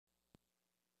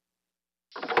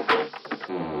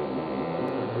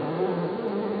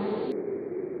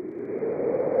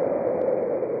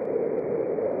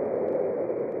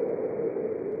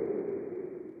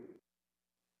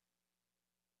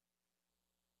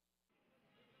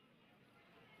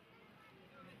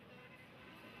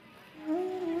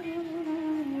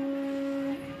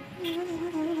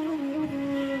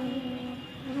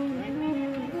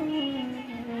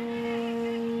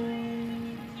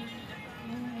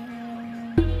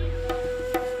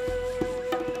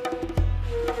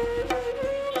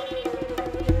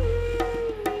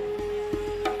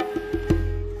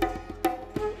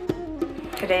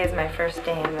Today is my first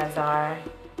day in Mazar,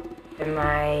 and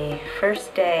my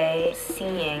first day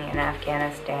seeing in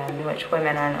Afghanistan, in which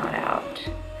women are not out,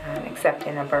 except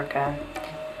in a burqa.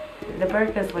 The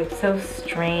burqas look so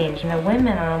strange, and the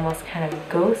women are almost kind of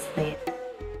ghostly.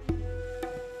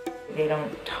 They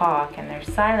don't talk, and they're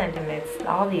silent amidst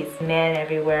all these men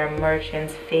everywhere,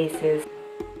 merchants, faces.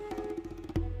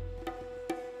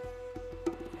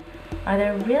 Are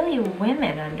there really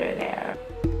women under there?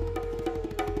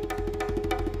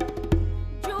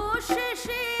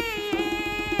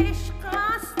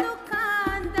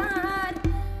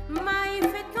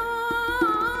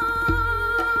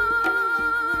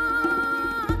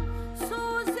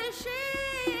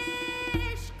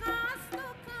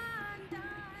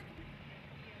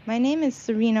 My name is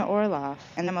Serena Orloff,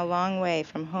 and I'm a long way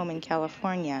from home in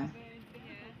California.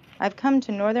 I've come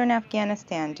to northern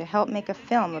Afghanistan to help make a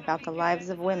film about the lives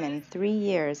of women 3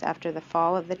 years after the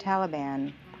fall of the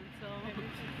Taliban. So,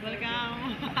 welcome,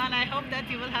 and I hope that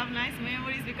you will have nice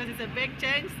memories because it's a big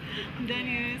change. Then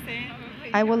you say...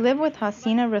 I will live with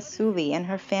Hasina Rasuli and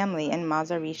her family in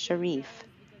Mazar-I-Sharif.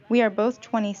 We are both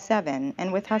 27,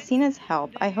 and with Hasina's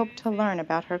help, I hope to learn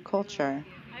about her culture.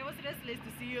 I was restless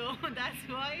to see you, that's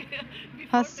why.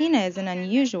 Hasina is an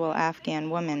unusual Afghan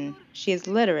woman. She is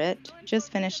literate,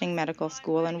 just finishing medical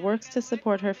school, and works to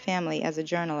support her family as a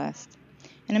journalist.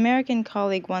 An American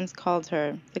colleague once called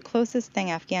her the closest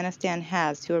thing Afghanistan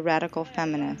has to a radical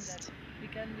feminist. We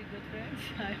can be good friends,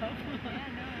 I hope.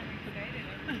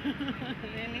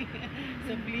 Really?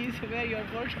 So please wear your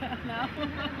burqa now.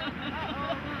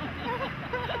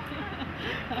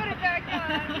 Put it back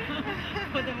on.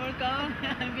 Put the burqa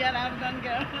on. We are Afghan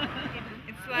girl.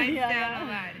 It slides down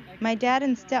a lot. My dad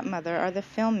and stepmother are the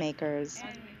filmmakers.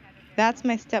 That's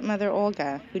my stepmother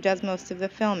Olga, who does most of the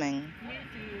filming.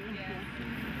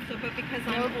 So, but because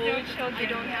I'm old, I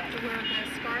don't have to wear the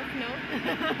scarf, no?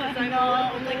 Because I'm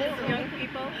old, only as young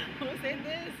people. Who said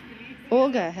this?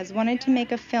 Olga has wanted to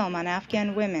make a film on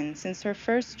Afghan women since her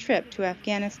first trip to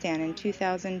Afghanistan in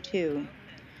 2002.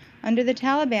 Under the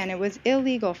Taliban, it was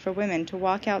illegal for women to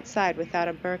walk outside without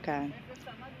a burqa.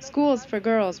 Schools for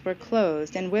girls were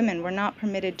closed and women were not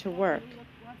permitted to work.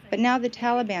 But now the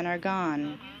Taliban are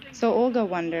gone. So Olga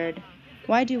wondered,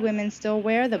 why do women still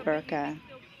wear the burqa?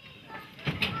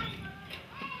 I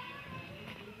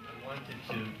wanted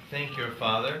to thank your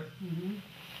father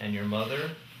and your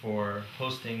mother for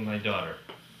hosting my daughter.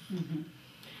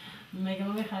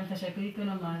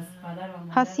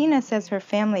 Hasina says her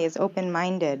family is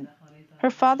open-minded.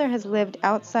 Her father has lived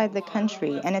outside the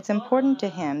country, and it's important to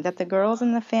him that the girls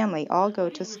in the family all go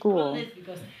to school.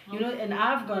 Because, you know, in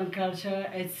Afghan culture,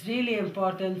 it's really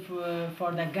important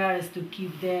for the girls to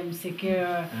keep them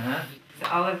secure. So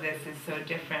all of this is so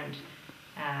different.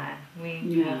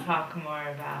 We will talk more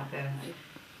about this.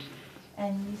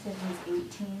 And you said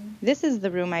he's 18? This is the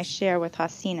room I share with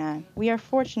Hasina. We are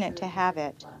fortunate to have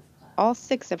it. All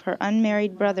 6 of her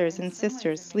unmarried brothers and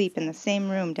sisters sleep in the same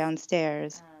room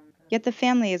downstairs. Yet the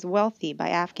family is wealthy by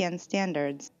Afghan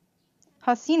standards.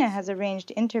 Hasina has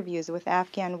arranged interviews with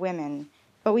Afghan women,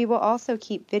 but we will also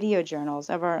keep video journals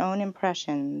of our own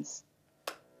impressions.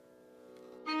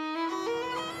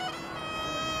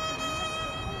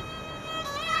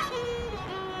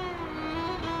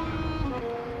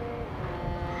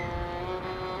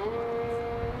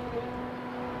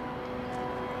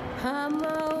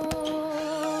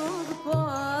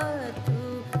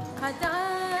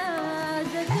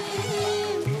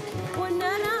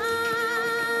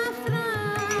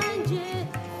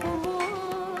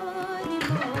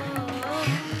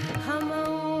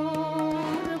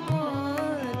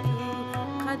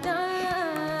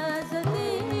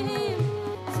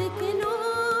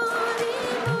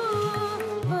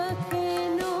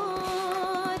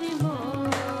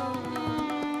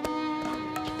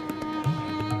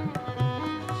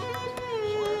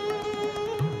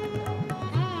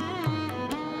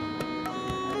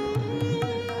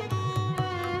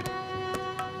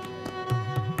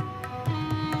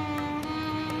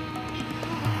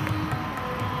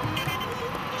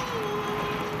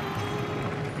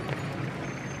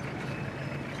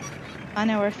 On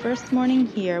our first morning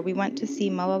here, we went to see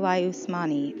Malalai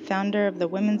Usmani, founder of the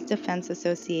Women's Defense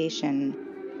Association.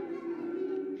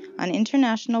 On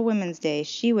International Women's Day,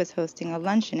 she was hosting a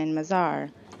luncheon in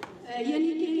Mazar.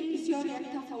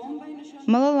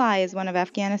 Malalai is one of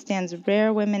Afghanistan's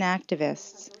rare women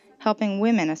activists, helping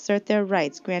women assert their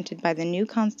rights granted by the new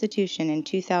constitution in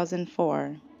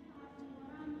 2004.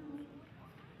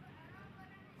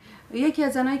 یکی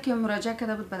از زنایی که مراجعه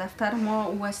کرده بود به دفتر ما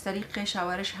او از طریق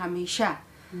شوهرش همیشه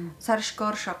سرش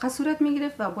کار شاقه صورت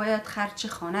میگرفت و باید خرج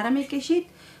خانه را میکشید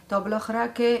تا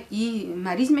بالاخره که این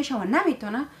مریض میشه و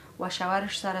نمیتونه و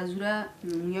شوهرش سر از او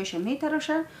مویاش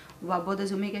میتراشه و بعد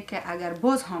از اون میگه که اگر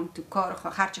باز هم تو کار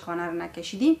خرج خانه را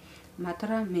نکشیدی من تو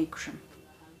را میکشم.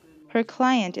 Her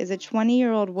client is a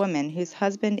 20-year-old woman whose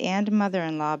husband and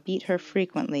mother-in-law beat her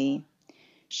frequently.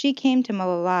 She came to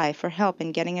Malalai for help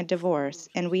in getting a divorce,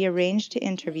 and we arranged to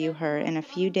interview her in a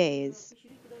few days.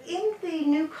 In the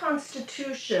new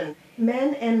constitution, men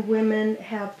and women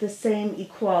have the same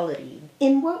equality.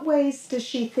 In what ways does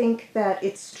she think that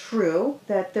it's true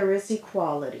that there is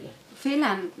equality?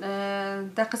 فعلا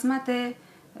در قسمت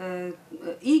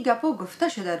این گپا گفته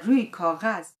شده روی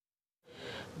کاغذ.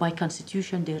 By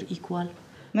constitution, they're equal.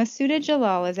 Masuda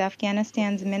Jalal is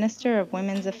Afghanistan's Minister of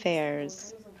Women's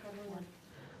Affairs.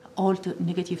 All the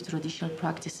negative traditional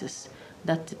practices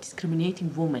that discriminating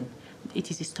women, it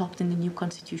is stopped in the new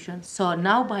constitution. So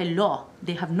now by law,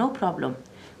 they have no problem,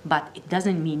 but it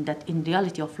doesn't mean that in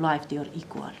reality of life they are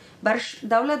equal. برش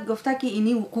دولت گفته که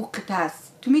اینی حقوقت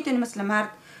است. تو میتونی مثل مرد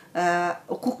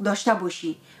حقوق داشته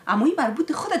باشی، اما این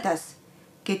مربوط خودت است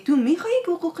که تو میخوایی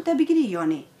که حقوقت بگیری یا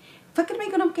نه. فکر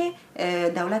میکنم که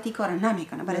دولت این کار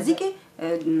نمیکنه. برای اینکه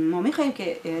ما میخوایم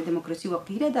که دموکراسی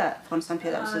واقعی را در افغانستان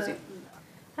پیاده بسازیم.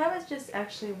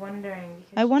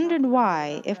 I wondered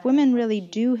why, if women really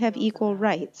do have equal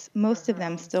rights, most of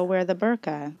them still wear the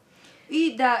burqa.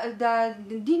 این در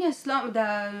دین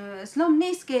اسلام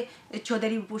نیست که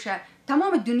چادری بپوشه.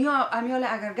 تمام دنیا امیال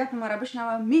اگر گپ ما را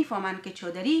بشنوه میفهمن که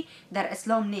چادری در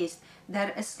اسلام نیست.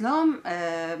 در اسلام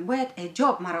باید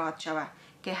حجاب مراعات شود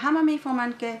که همه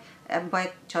میفهمن که باید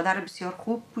چادر بسیار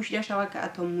خوب پوشیده شود که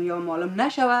حتی مویا معلوم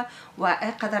نشود و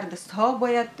اینقدر دستها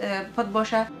باید پد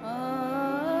باشه.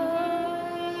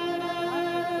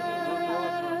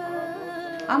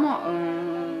 اما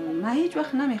ما هیچ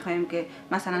وقت نمیخوایم که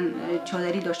مثلا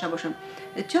چادری داشته باشم.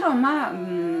 چرا ما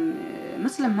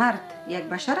مثل مرد یک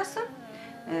بشر هستم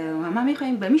و ما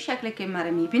میخوایم به می شکل که ما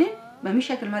را میبینیم به می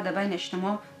شکل ما در بین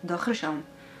اجتماع داخل شوم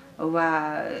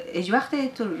و هیچ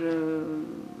وقت تو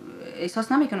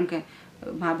احساس نمیکنم که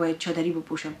ما باید چادری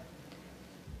بپوشم.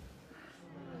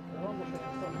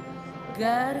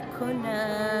 گر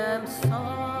کنم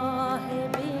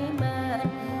صاحبی من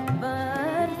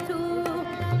بر تو.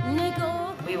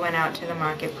 We went out to the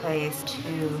marketplace to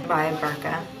buy a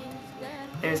burqa.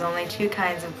 There's only two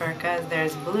kinds of burqas.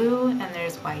 There's blue and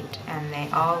there's white, and they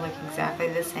all look exactly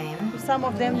the same. Some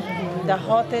of them, the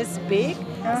heart is big.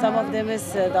 Some of them is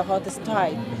the heart is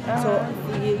tight. So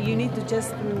you need to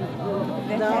just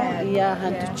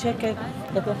and to check it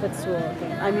that if it's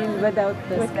working. I mean, without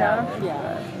the scarf.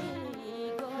 Yeah.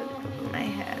 My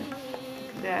head,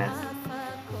 this,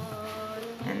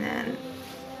 and then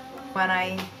when I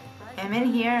am in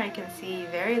here, I can see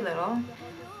very little.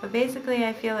 But basically,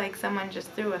 I feel like someone just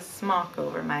threw a smock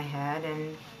over my head, and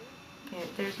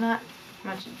there's not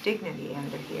much dignity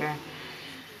under here. I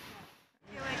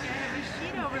feel like I have a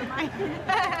sheet over my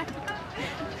head.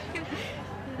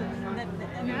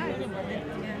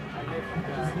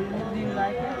 Do you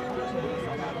like it?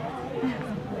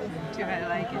 Do I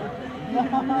like it? No,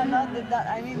 not that.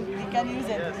 I mean, you can use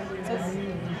it. So it's,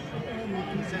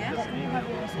 you have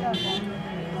your stuff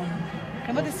on.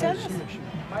 Come on, this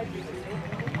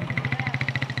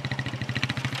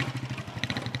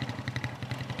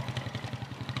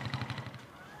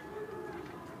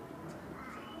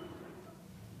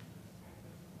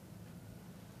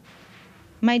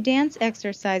My dance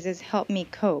exercises help me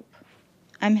cope.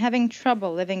 I'm having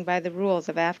trouble living by the rules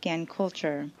of Afghan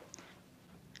culture.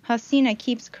 Hasina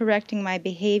keeps correcting my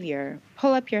behavior.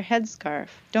 Pull up your headscarf.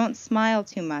 Don't smile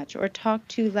too much or talk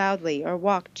too loudly or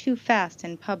walk too fast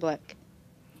in public.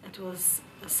 It was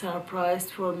a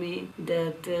surprise for me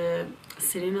that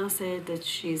Serena said that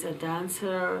she's a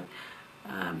dancer,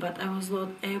 but I was not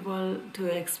able to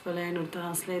explain or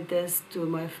translate this to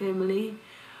my family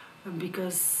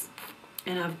because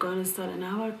in Afghanistan, in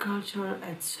our culture,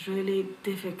 it's really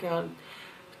difficult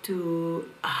to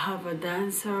have a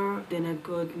dancer in a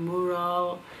good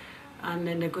moral and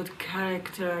in a good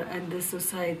character in this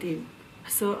society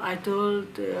So I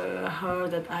told her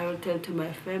that I will tell to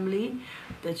my family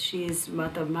that she is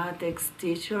mathematics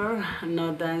teacher,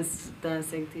 not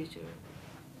dancing teacher.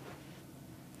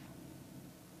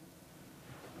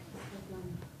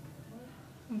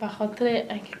 به خاطر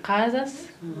اینکه قرض است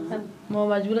ما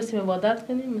مجبور هستیم عبادت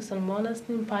کنیم، مسلمان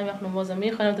هستیم، 5 وقت نماز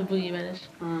میخوانیم تو بگی برش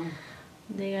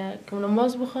دیگه که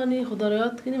نماز بخوانی، خدا رو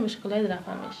یاد کنی، مشکلات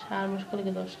رفع میشه، هر مشکلی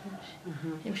که داشته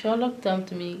باشی ان شاء الله که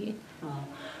تو میگی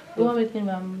دعا میکنیم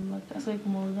و کسایی که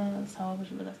مردن ثوابش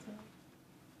برسه.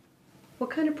 What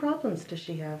kind of problems does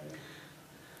she have?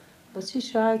 But she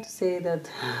tried to say that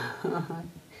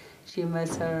she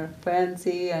miss her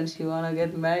fancy and she wanna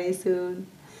get married soon.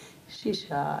 She's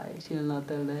shy. She will not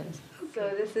tell this. So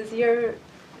this is your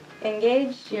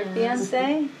engaged, your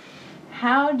fiancé?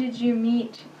 How did you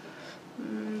meet?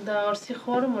 در عرصی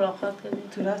خور ملاقات کردیم.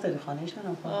 تو رفته به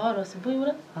خانهشان؟ راستی بوی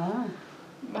برد؟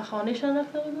 به خانهشان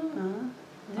رفته بودم.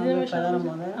 دیدمش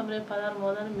همراه پدر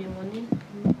مادر میمونی.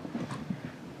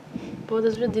 بعد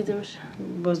از اون دیدمش.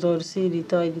 باز عرصی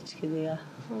ریتای دیچ که دیگه.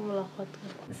 ملاقات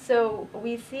کردیم. So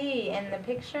we see in the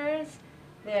pictures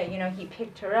that he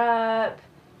picked her up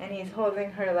and he's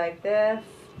holding her like this.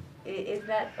 Is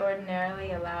that ordinarily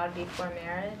allowed before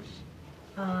marriage?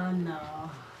 No.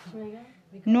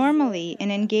 Normally,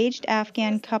 an engaged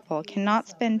Afghan couple cannot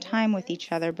spend time with each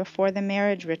other before the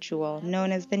marriage ritual, known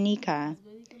as the nikah.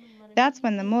 That's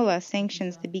when the mullah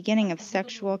sanctions the beginning of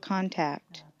sexual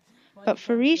contact. But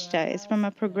Farishta is from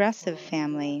a progressive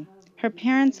family. Her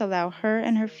parents allow her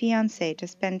and her fiancé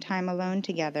to spend time alone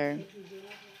together.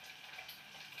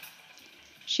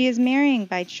 She is marrying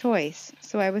by choice,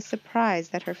 so I was surprised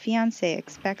that her fiancé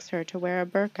expects her to wear a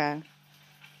burqa.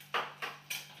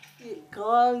 He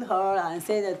called her and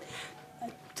said that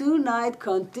 2 nights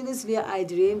continuously I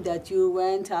dreamed that you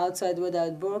went outside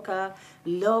without burqa.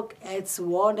 Look, it's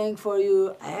warning for you.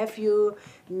 If you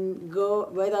go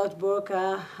without burqa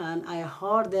and I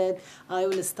heard it, I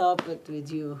will stop it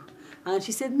with you. And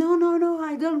she said, no,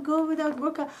 I don't go without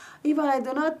burqa. Even I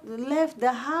do not leave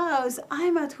the house.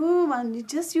 I'm at home and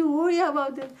just you worry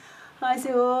about it. I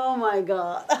said, oh my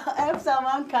God. If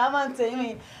someone come and say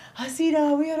me, Hasina,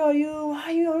 where are you? Why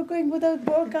you are going without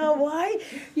burqa? Why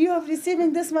you are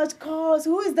receiving this much calls?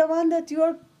 Who is the one that you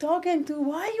are talking to?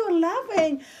 Why you are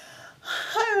laughing?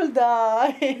 I will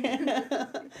die.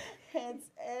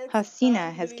 Hasina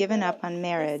has given up on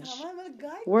marriage.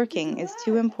 Working is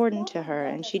too important to her,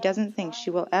 and she doesn't think she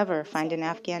will ever find an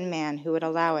Afghan man who would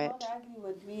allow it.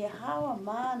 How a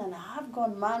man, an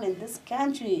Afghan man in this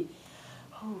country,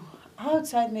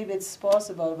 outside maybe it's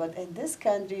possible, but in this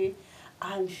country,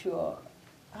 I'm sure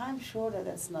that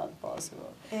it's not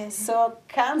possible. So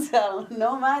cancel.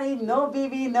 No money, no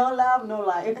baby, no love, no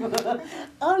life.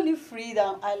 Only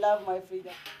freedom. I love my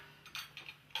freedom.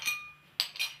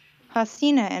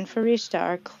 Hasina and Farishta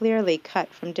are clearly cut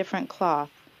from different cloth.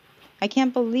 I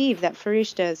can't believe that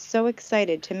Farishta is so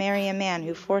excited to marry a man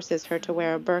who forces her to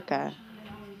wear a burqa.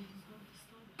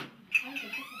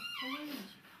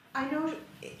 I know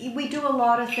we do a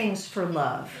lot of things for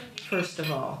love, first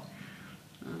of all.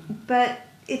 But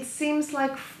it seems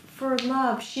like for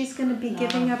love, she's going to be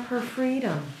giving up her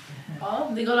freedom.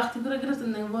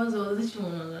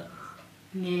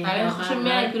 اگر خوشم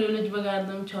میاد کلوج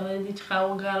بگردم چاله دیچ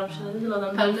خواهو گرم شده دیل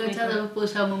آدم کلوج چاله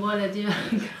پوشم مومال دیگه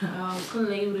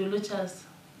کل نگی بریلوچ هست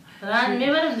رن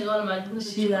میبرم دیگه آل مجبور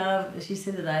She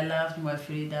said that I loved my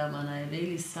freedom and I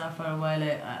really suffer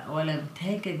while I'm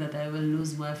thinking that I will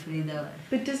lose my freedom.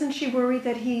 But doesn't she worry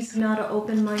that he's not an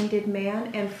open-minded man,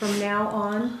 and from now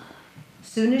on,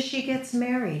 soon as she gets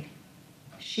married,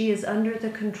 she is under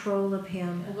the control of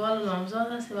him? گال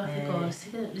نامزاد هستی وقتی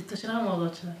کارستی که ریتاشن هم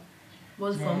آزاد شده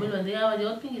باز فامیل و دیگه اول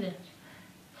یاد میگیره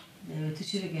تو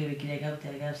چی بگیره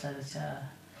گم سرچه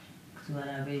تو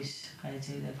عربیش قید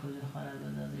چه در کل خواهد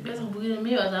بدازی بس بگیره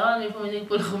میباز اول میفهمیده که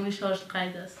پول خومی شارش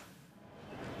قید است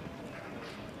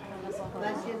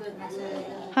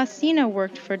Hasina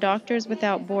worked for Doctors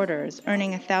Without Borders,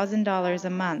 earning $1,000 a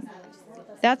month.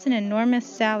 That's an enormous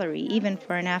salary even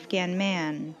for an Afghan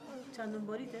man.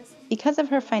 Because of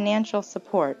her financial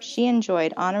support, she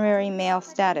enjoyed honorary male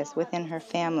status within her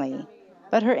family.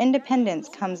 But her independence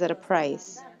comes at a price.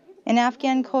 In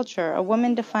Afghan culture, a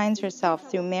woman defines herself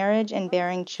through marriage and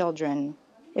bearing children.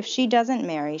 If she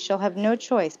doesn't marry, she'll have no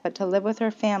choice but to live with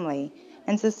her family,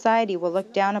 and society will look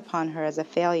down upon her as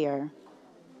a failure.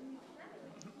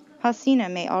 Hasina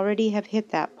may already have hit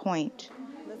that point.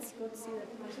 Let's go see that.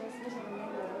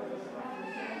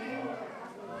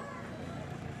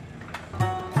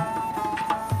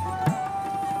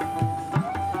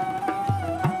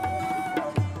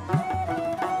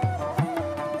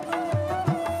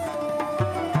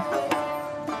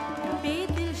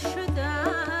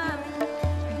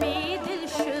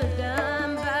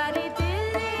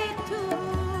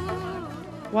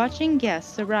 Watching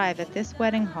guests arrive at this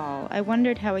wedding hall, I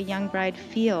wondered how a young bride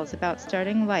feels about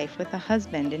starting life with a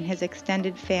husband in his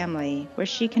extended family, where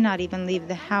she cannot even leave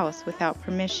the house without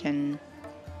permission.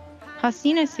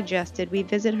 Hasina suggested we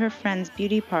visit her friend's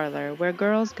beauty parlor, where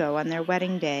girls go on their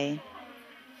wedding day.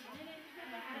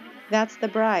 That's the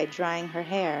bride drying her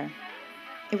hair.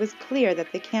 It was clear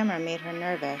that the camera made her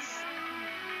nervous.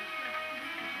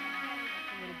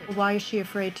 Why is she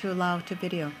afraid to allow to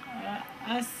video?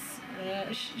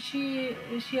 She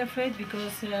afraid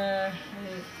because the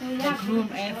groom,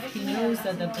 if he knows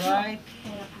that the bride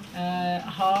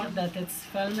heard that it's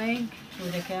filming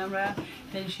through the camera,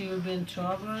 then she will be in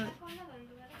trouble.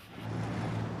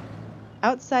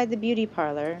 Outside the beauty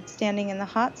parlor, standing in the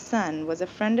hot sun, was a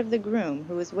friend of the groom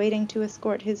who was waiting to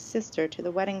escort his sister to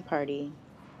the wedding party.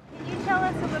 Can you tell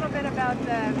us a little bit about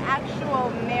the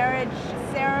actual marriage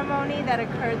ceremony that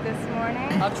occurred this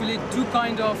morning? Actually, two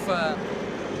kind of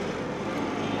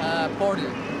party.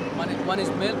 One is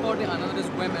male party, another is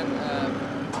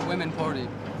women party.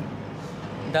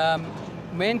 The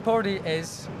main party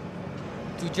is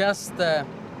to just to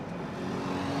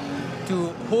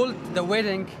hold the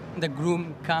wedding. The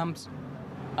groom comes,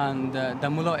 and the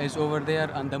mullah is over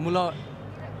there, and the mullah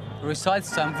recites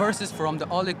some verses from the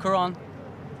Holy Quran,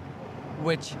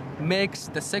 which makes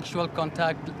the sexual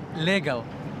contact legal.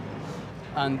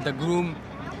 And the groom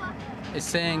is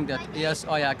saying that, yes,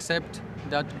 I accept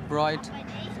that bride,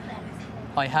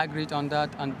 I agreed on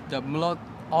that, and the mullah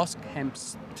asked him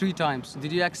 3 times,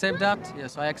 did you accept that?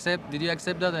 Yes, I accept. Did you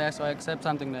accept that? Yes, I accept,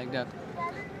 something like that.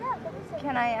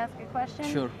 Can I ask a question?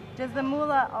 Sure. Does the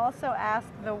mullah also ask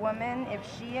the woman if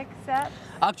she accepts?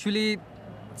 Actually,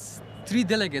 3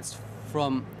 delegates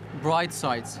from bride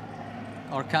sides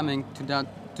are coming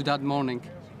to that morning,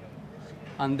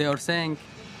 and they are saying,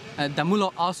 the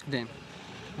mullah asked them,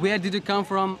 where did you come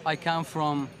from? I come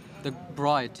from the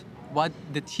bride. What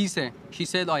did she say? She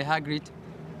said, I agreed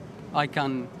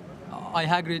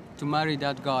to marry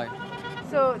that guy.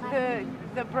 So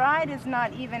the bride is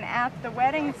not even at the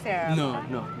wedding ceremony?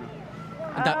 No.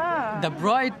 The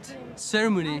bride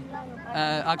ceremony,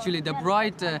 actually the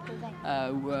bride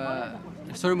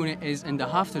ceremony is in the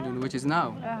afternoon, which is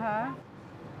now.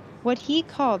 What he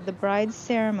called the bride's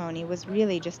ceremony was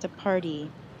really just a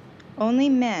party. Only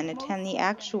men attend the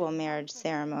actual marriage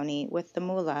ceremony with the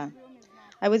mullah.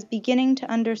 I was beginning to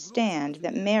understand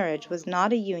that marriage was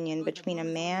not a union between a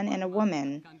man and a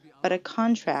woman, but a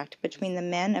contract between the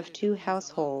men of 2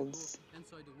 households.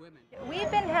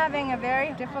 We've been having a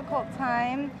very difficult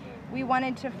time. We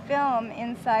wanted to film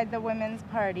inside the women's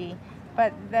party,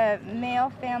 but the male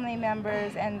family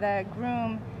members and the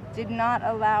groom did not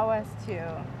allow us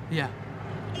to. Yeah,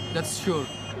 that's sure.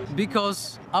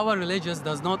 Because our religion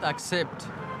does not accept.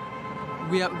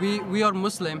 We are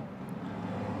Muslim.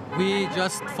 We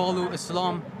just follow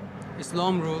Islam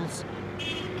rules.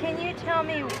 Can you tell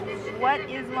me what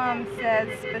Islam says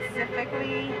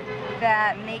specifically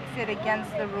that makes it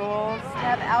against the rules to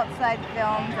have outside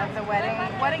films of the wedding?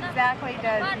 What exactly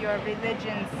does your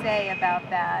religion say about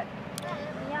that?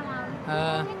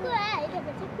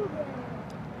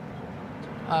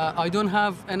 I don't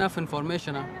have enough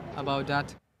information about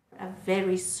that. A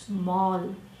very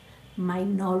small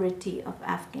minority of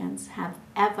Afghans have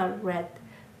ever read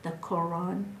the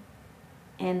Quran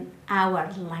in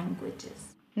our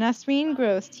languages. Nasreen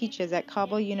Gross teaches at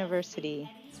Kabul University.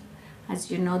 As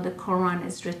you know, the Quran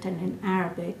is written in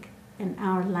Arabic, and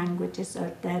our languages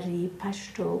are Dari,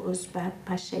 Pashto, Uzbek,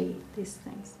 Pashtun, these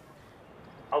things.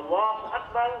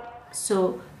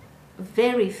 So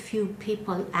very few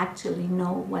people actually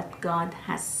know what God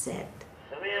has said.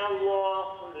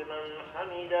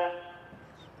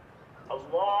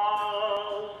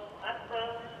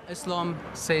 Islam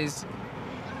says,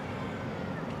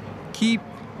 keep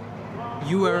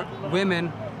your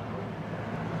women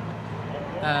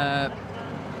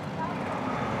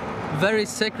very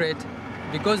sacred,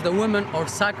 because the women are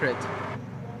sacred.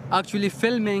 Actually,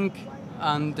 filming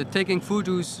and taking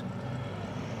photos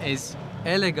is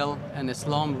illegal in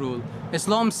Islam rule.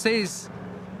 Islam says,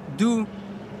 do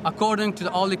according to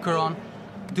the Holy Quran,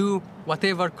 do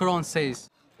whatever Quran says.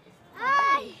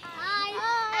 Hi.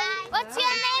 What's your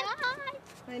name?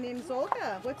 My name's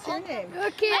Olga. What's your name?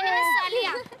 Okay. My name is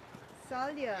Salia.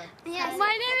 Salia. Yes.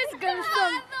 My name is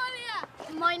Gulsum.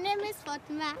 My name is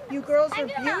Fatma. You girls are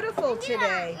beautiful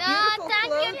today. Beautiful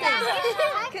clothing.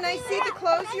 Can I see the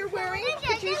clothes you're wearing?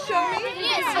 Could you show me?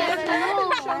 Yes.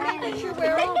 Show me what you're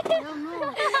wearing.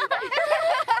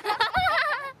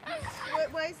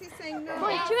 Why is he saying no?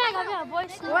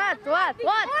 What?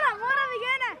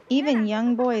 Even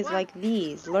young boys like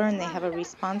these learn they have a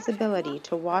responsibility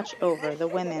to watch over the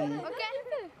women.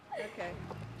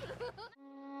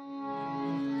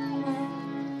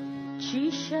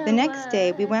 The next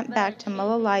day, we went back to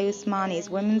Mullah Usmani's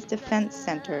Women's Defense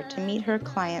Center to meet her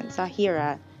client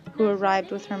Zahira, who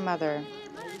arrived with her mother.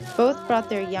 Both brought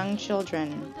their young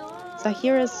children.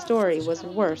 Zahira's story was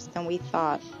worse than we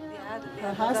thought.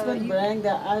 Her husband brought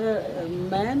the other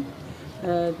man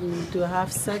to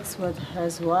have sex with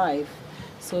his wife.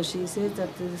 So she said that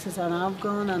this is an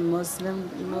Afghan and Muslim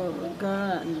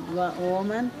girl and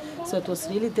woman. So it was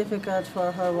really difficult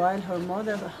for her while her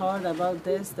mother heard about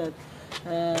this, that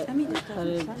her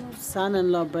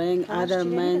son-in-law bring other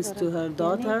men to her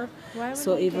daughter. Why would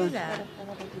So he even do that?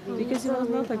 because he was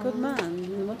not a good man, he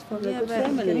was not from a good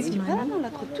family.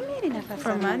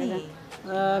 For money.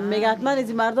 میگه حتما از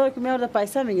این مردا که میارده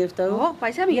پیسه میگرفته و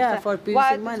yeah, for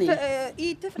producing money.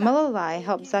 Mulalai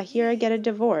helped Zahira get a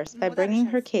divorce by bringing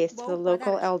her case to the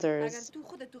local elders.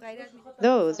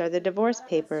 Those are the divorce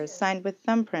papers signed with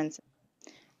thumbprints.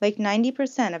 Like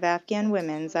 90% of Afghan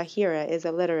women, Zahira is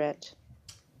illiterate.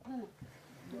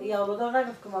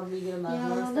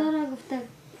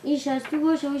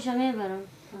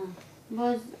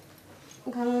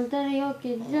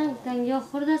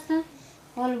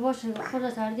 حال باشه خود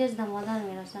از هردی از مادر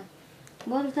میرسن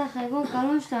باید تا خیبان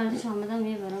کلانش تردیش آمدن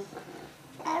میبرم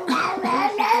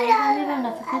میبرم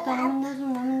نفقه تا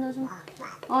نمیندازم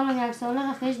حالا یک ساله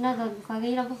را خیش نداد بخواه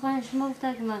ایرا بخواهی شما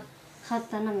گفته که من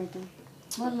خط نمیتون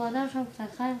باید مادرشم گفته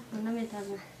خیلی من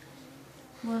نمیتازم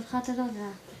باید خط داد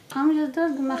همونجا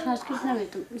داد من خشکش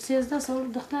نمیتون 13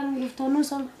 سال دخترم گفت تا 9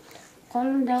 سال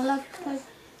قانون دولت گفته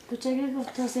کوچگی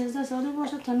گفت تا 13 ساله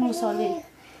باشه تا 9 ساله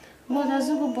بعد از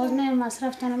او باز نه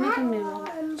مصرف تنها میکنم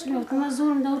چون که من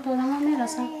زورم داد تا دما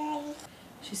میرسم.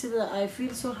 She said that I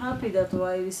feel so happy that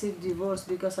I received divorce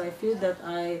because I feel that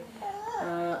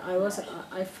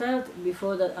I felt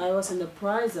before that I was in the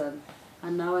prison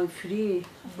and now I'm free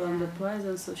from the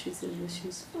prison, so she said that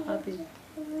she's happy.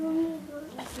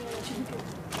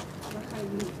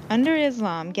 Under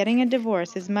Islam, getting a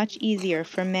divorce is much easier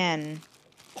for men.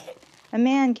 A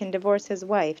man can divorce his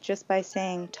wife just by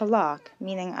saying talaq,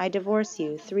 meaning I divorce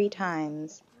you 3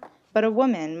 times. But a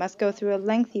woman must go through a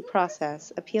lengthy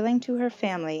process, appealing to her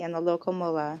family and the local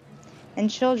mullah, and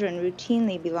children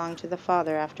routinely belong to the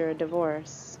father after a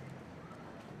divorce.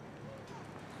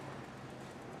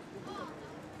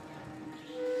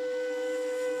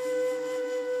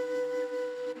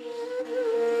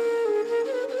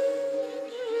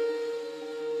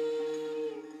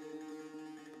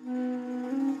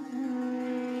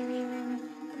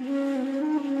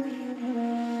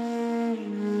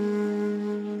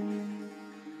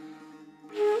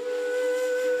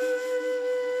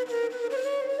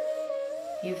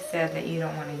 You've said that you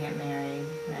don't want to get married,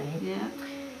 right? Yeah.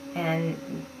 And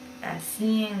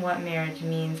seeing what marriage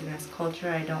means in this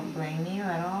culture, I don't blame you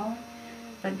at all.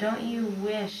 But don't you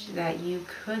wish that you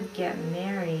could get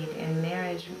married and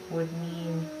marriage would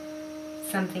mean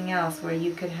something else where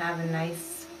you could have a nice,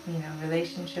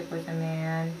 relationship with a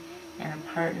man and a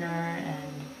partner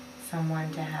and someone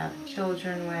to have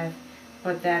children with,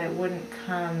 but that it wouldn't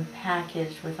come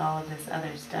packaged with all of this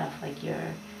other stuff, like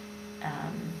you're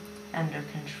under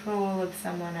control of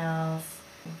someone else?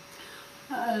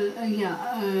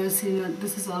 See,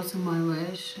 this is also my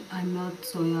wish. I'm not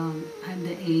so young. I'm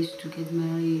the age to get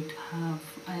married.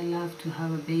 I love to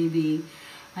have a baby.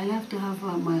 I love to have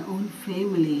my own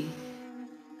family.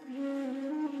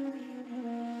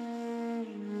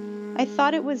 I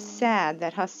thought it was sad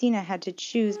that Hasina had to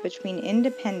choose between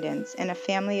independence and a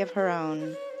family of her own.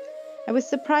 I was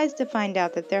surprised to find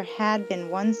out that there had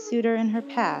been one suitor in her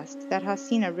past that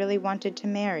Hasina really wanted to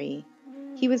marry.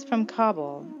 He was from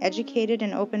Kabul, educated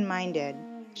and open-minded.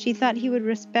 She thought he would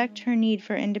respect her need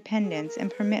for independence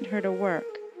and permit her to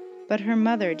work, but her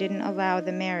mother didn't allow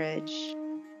the marriage.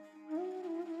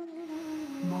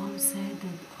 Mom said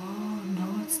that, oh, no,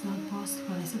 it's not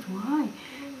possible. I said, why?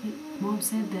 Mom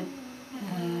said that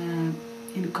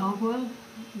in Kabul,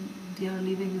 they are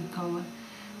living in Kabul.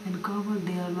 In Kabul,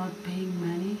 they are not paying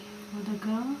money for the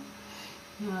girl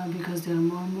because they are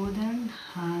more modern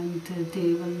and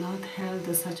they will not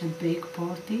hold such a big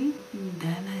party.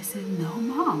 Then I said, no,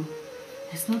 Mom,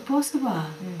 it's not possible.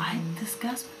 I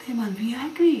discussed with him and we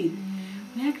agreed.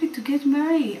 We agreed to get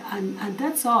married and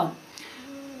that's all.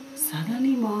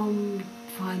 Suddenly, Mom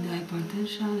find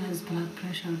hypertension, his blood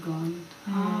pressure gone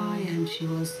high and she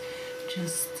was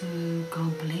just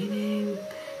complaining.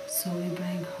 So we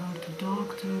bring her to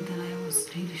doctor. Then I was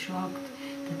really shocked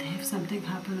that if something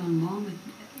happened on Mom,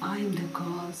 I'm the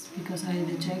cause because I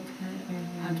reject her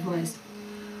advice.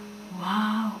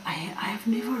 Wow, I've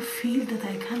never felt that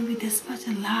I can be this much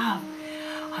in love.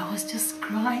 I was just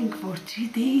crying for 3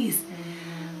 days.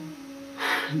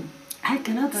 I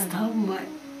cannot stop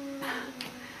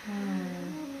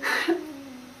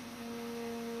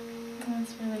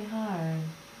That's really hard.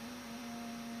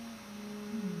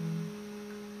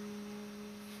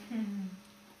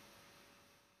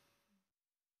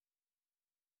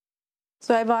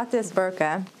 So I bought this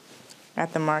burqa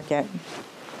at the market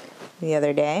the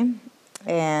other day,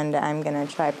 and I'm going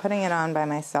to try putting it on by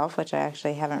myself, which I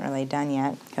actually haven't really done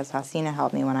yet because Hasina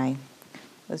helped me when I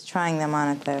was trying them on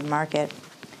at the market.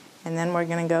 And then we're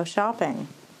going to go shopping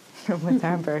with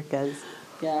our burqas.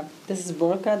 Yeah, this is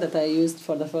burqa that I used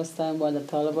for the first time when the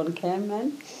Taliban came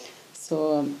in.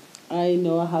 So I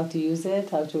know how to use it,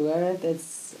 how to wear it.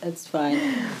 It's fine.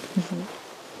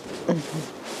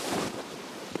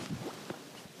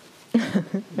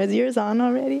 Is yours on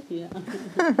already? Yeah.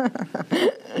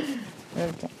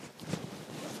 Okay.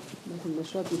 But in the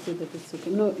shop you say that it's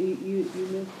okay. No, you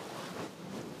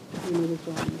made it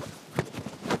wrong.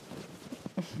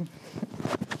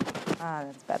 Ah,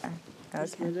 that's better.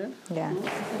 That's Okay. better? Yeah.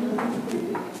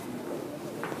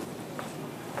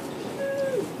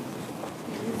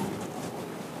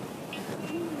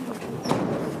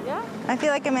 I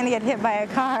feel like I'm going to get hit by a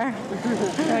car.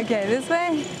 Okay, this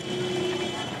way?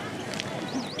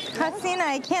 Hasina,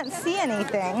 I can't see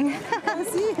anything.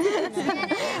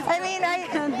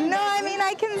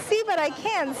 I can see, but I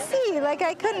can't see. Like,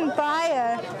 I couldn't buy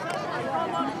a...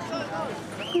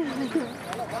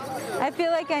 I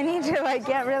feel like I need to, like,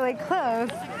 get really close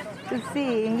to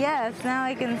see. Yes, now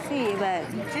I can see, but...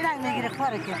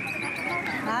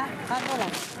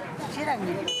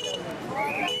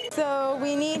 So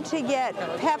we need to get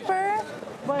pepper.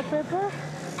 White pepper?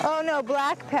 Oh no,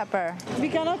 black pepper. We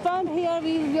cannot find here.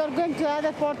 We are going to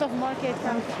other part of market.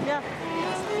 Yeah.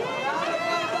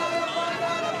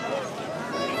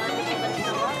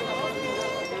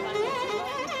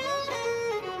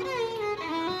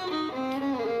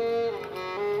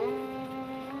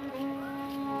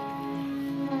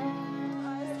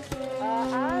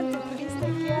 Please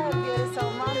take care.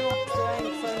 Salman was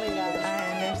doing filming us. I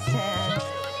understand.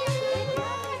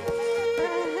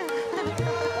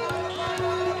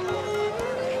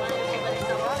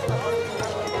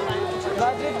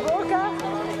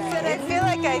 I feel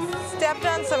like I stepped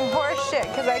on some horse shit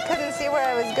because I couldn't see where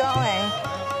I was going.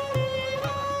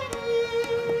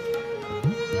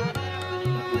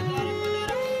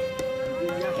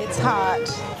 It's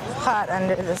hot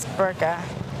under this burqa.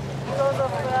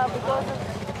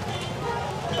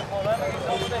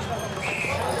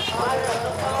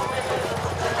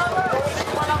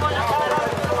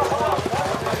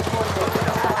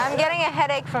 I'm getting a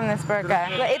headache from this burqa.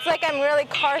 It's like I'm really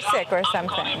car sick or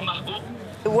something.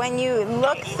 When you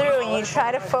look through and you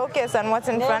try to focus on what's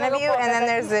in front of you and then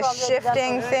there's this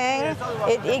shifting thing,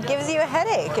 it gives you a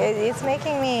headache. It's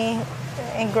making me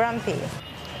grumpy.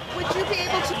 Would you be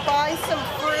able to buy some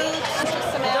fruit,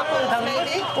 some apples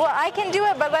maybe? Well, I can do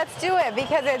it, but let's do it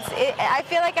because I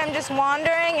feel like I'm just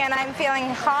wandering and I'm feeling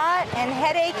hot and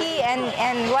headachy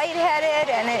and lightheaded,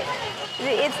 and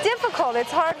it's difficult.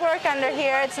 It's hard work under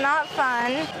here. It's not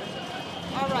fun.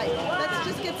 All right, let's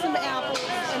just get some apples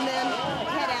and then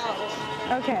head out.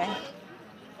 Okay.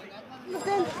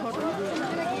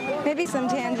 Maybe some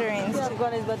tangerines.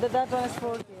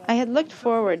 I had looked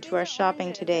forward to our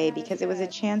shopping today because it was a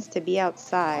chance to be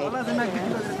outside.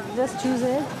 Just choose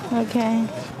it. Okay.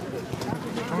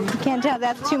 You can't tell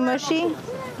that's too mushy?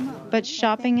 But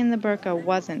shopping in the burqa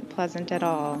wasn't pleasant at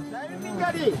all.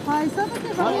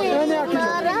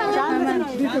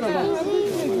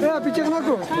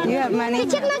 You have money?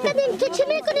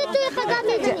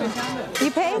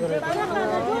 You paid?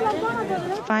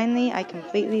 Finally, I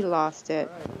completely lost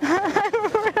it. I'm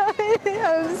really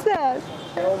obsessed.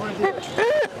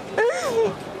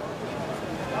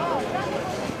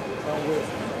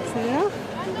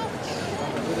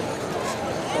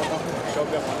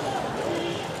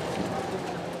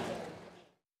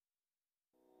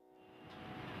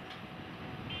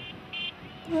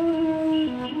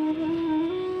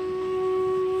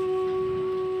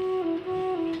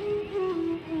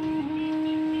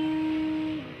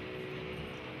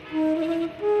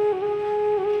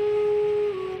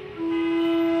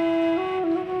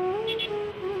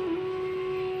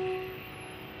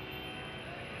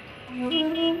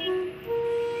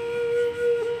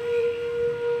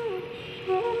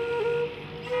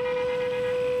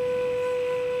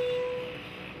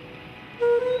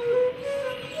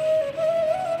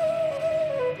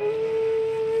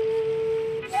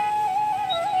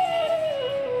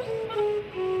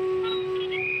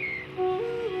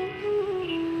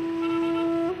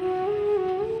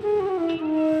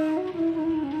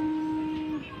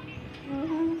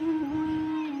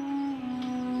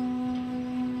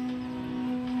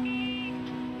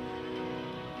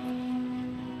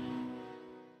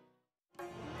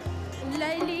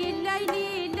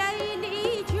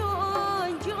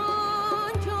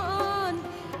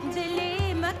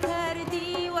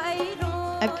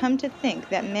 I've come to think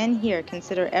that men here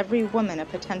consider every woman a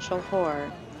potential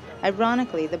whore.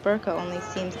 Ironically, the burqa only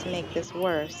seems to make this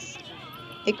worse.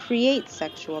 It creates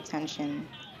sexual tension.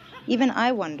 Even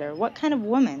I wonder, what kind of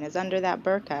woman is under that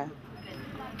burqa?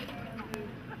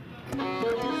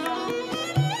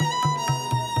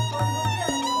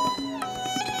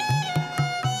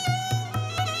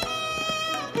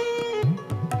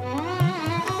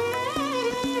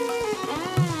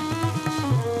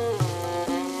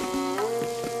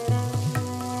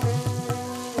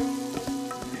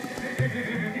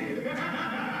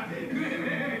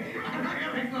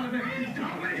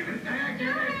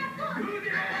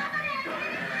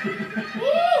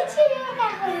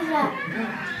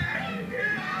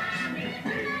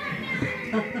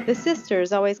 The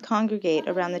sisters always congregate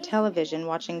around the television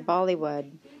watching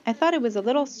Bollywood. I thought it was a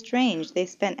little strange they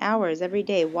spent hours every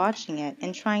day watching it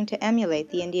and trying to emulate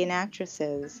the Indian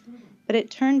actresses. But it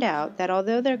turned out that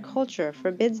although their culture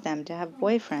forbids them to have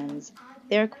boyfriends,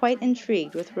 they are quite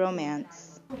intrigued with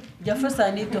romance. Yeah, first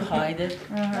I need to hide it.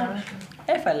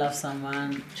 If I love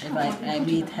someone, if I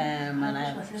meet him and I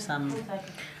have some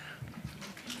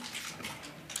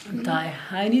tie,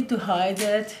 I need to hide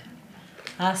it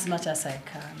as much as I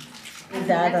can.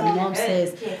 Dad and mom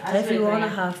says, if you want to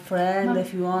have friends,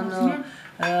 if you want to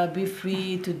be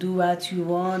free to do what you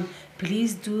want,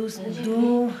 please do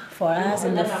for us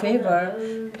in the favor,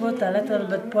 put a little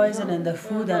bit poison in the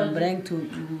food and bring to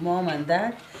mom and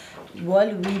dad.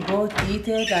 While we both eat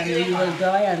it and we will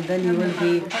die and then you will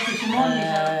be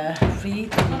free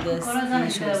to these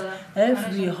issues.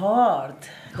 If we hard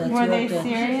that Were they you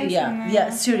serious? yeah,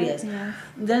 serious. Yeah.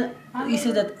 Then you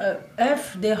see that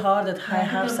if they hard that I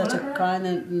have such a kind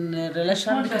of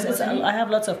relation, because I have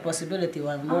lots of possibility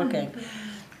when I'm working.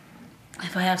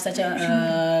 If I have such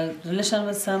a relation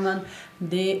with someone,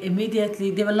 they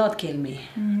will not kill me.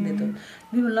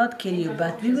 We will not kill you,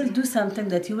 but we will do something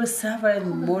that you will suffer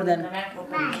more than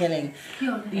killing.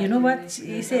 You know what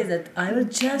he says, that I will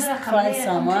just find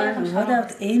someone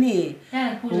without any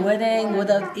wedding,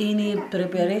 without any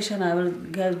preparation. I will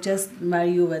just marry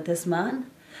you with this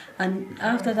man. And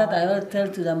after that, I will tell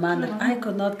to the man that I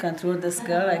could not control this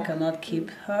girl, I cannot keep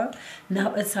her.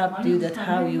 Now it's up to you that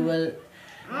how you will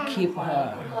keep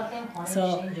her.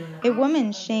 So a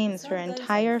woman shames her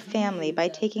entire family by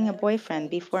taking a boyfriend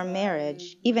before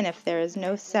marriage, even if there is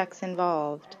no sex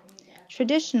involved.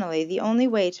 Traditionally, the only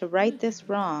way to right this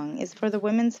wrong is for the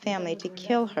woman's family to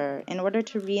kill her in order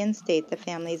to reinstate the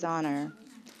family's honor.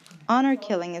 Honor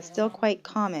killing is still quite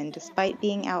common despite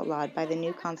being outlawed by the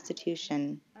new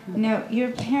constitution. Now,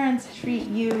 your parents treat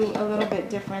you a little bit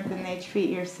different than they treat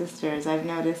your sisters. I've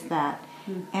noticed that.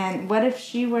 And what if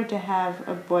she were to have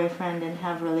a boyfriend and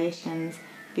have relations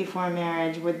before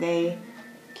marriage? Would they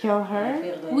kill her?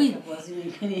 Oui.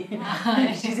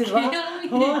 She said,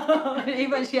 what?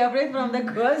 Even she afraid from the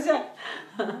question.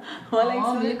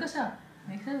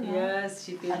 Yes,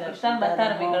 she feels that.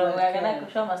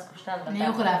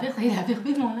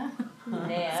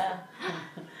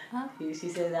 She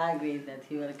said, I agree that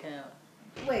he will kill.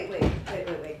 Wait.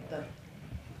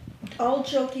 All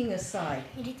joking aside,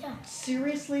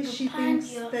 seriously, she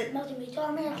thinks that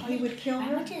he would kill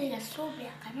her?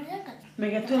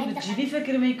 مگه تو جدی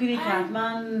فکر میکنی که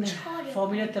حتما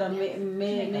فامیلت را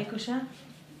میکشن؟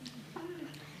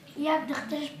 یک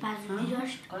دخترش بازوی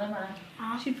داشت.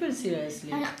 She feels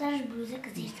seriously. دخترش بروزه که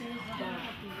زیر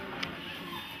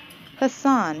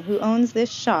Hassan, who owns this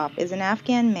shop, is an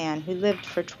Afghan man who lived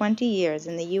for 20 years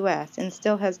in the U.S. and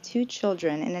still has 2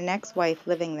 children and an ex-wife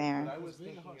living there.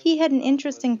 He had an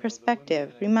interesting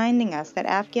perspective, reminding us that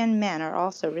Afghan men are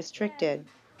also restricted.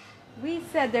 We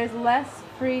said there's less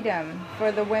freedom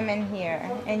for the women here,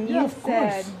 and you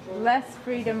said less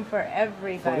freedom for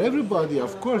everybody. For everybody,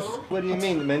 of course. What do you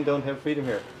mean men don't have freedom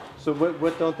here? So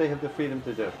what don't they have the freedom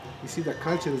to do? You see, the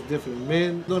culture is different.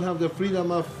 Men don't have the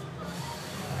freedom of,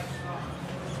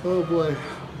 oh boy,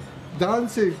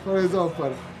 dancing, for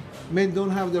example. Men don't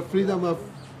have the freedom of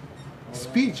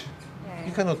speech.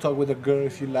 You cannot talk with a girl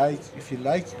if you like,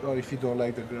 or if you don't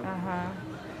like the girl.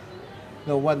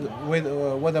 No,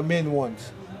 what a man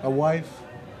wants, a wife,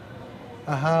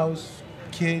 a house,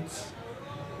 kids.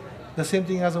 The same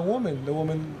thing as a woman. The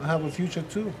woman have a future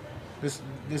too.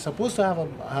 They're supposed to have a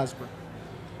husband.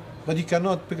 But you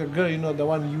cannot pick a girl, the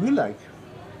one you like.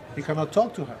 You cannot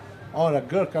talk to her. Or a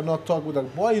girl cannot talk with a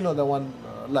boy, the one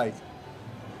like.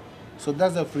 So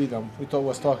that's the freedom we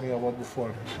was talking about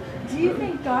before. Do you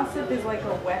think gossip is like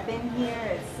a weapon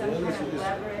here? It's some kind of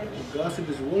leverage? Gossip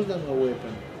is worse than a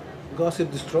weapon.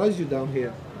 Gossip destroys you down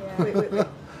here. Yeah. Wait.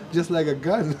 Just like a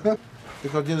gun.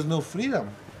 Because there's no freedom.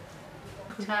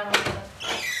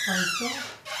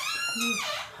 Hi.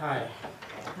 Hi.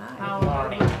 Good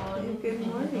morning. Good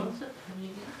morning.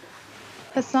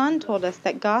 Hassan told us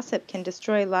that gossip can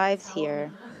destroy lives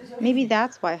here. Maybe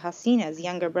that's why Hasina's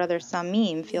younger brother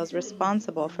Samim feels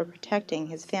responsible for protecting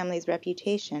his family's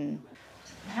reputation.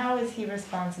 How is he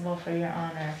responsible for your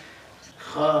honor?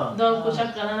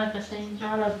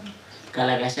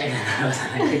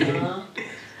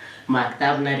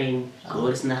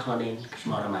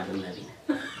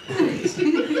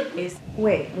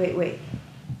 Wait.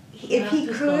 If he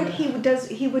could,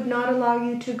 he would not allow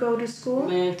you to go to school?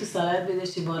 मैं तो सालात में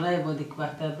देशी बोला है वो दिख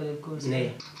पड़ता है पर कोर्स नहीं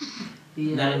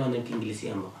नाले वाले की इंग्लिश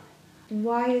हम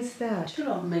Why is that?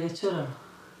 मैं चुरा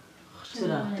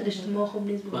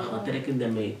बखातर कि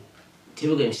दमे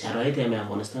تبغى قيم شرایط هم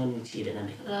افغانستان چیره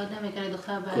نمیکنه نمیکنه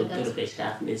دختر بعد کلتور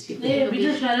پیشرفت نیست نه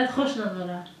بیشتر شرایط خوش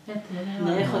نداره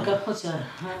نه خود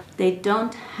They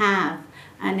don't have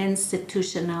an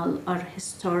institutional or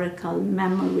historical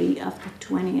memory of the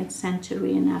 20th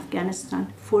century in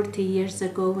Afghanistan. 40 years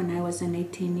ago, when I was an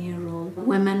 18-year-old,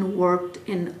 women worked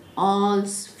in all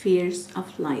spheres of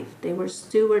life. They were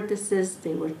stewardesses,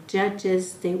 they were judges,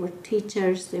 they were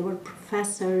teachers, they were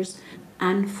professors.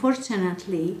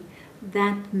 Unfortunately,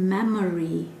 that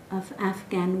memory of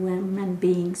Afghan women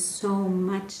being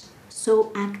so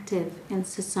active in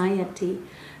society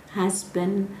has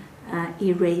been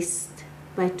erased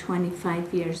by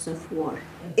 25 years of war.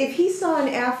 If he saw an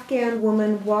Afghan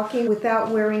woman walking without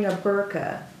wearing a burqa,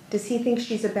 does he think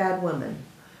she's a bad woman?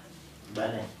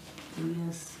 بله.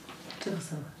 Yes.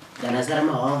 در نظر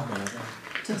ما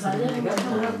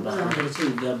بخاطر چی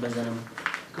گپ بزنم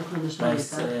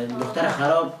بس دختر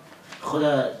خراب خود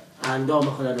اندام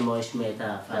خود نمایش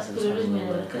میده فصل سال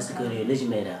میده کسی که ریلیج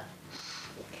میده.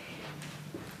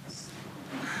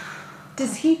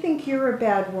 Does he think you're a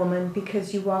bad woman because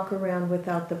you walk around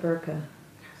without the burqa?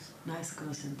 Nice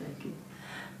question, thank you.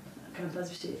 كانت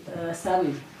لازم شيء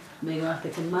سامي میگه وقتی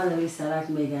که من روی سرک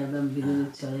میگردم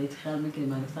بدون چالش خیال میکنی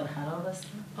من دختر خراب است.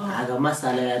 اگر من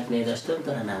صلاحیت میداشتم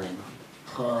تو را نمیگم.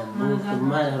 خب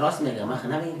من راست میگم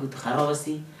من نمیگم که خراب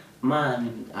هستی. من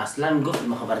اصلا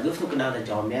گفتم که نه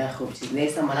جامعه خوب چیز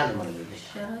نیستم من نمیگم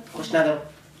خوش ندارم.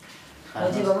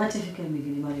 راجع با من چه فکر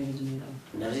میکنی من یه میرم؟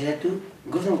 راجع تو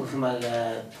گفتم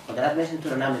اگر قدرت میشم تو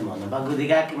رو نمیمانم. بعد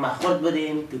دیگه که ما خود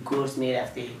بودیم تو کورس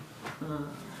میرفتی.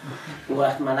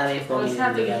 وقت من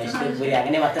نمیفهمیدم دیگه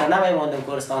اگر نمیتونم نمیماندم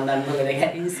کورس خواندن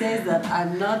دیگه. He says that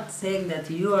I'm not saying that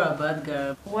you are a bad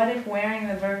girl. What if wearing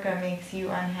the burqa makes you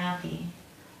unhappy?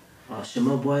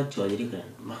 شما باید چادری کنن.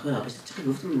 من خود آپس چقدر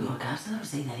گفتم دیگه.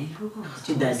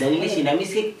 چی دلیلش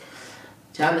اینمیست که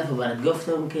چند دفعه برات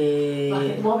گفتم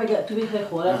که ما بگه تو بخوای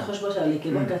خورت خوش باشه ولی که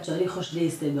ما چادری خوش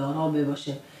نیسته به آرام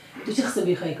باشه. تو چه خصه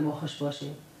بخوای که ما خوش باشه؟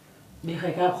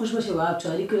 بخوای که خوش باشه و آب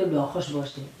چادری کنیم به خوش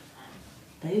باشه.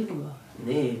 دلیل بگو.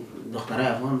 نه دخترای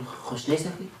افغان خوش نیست که؟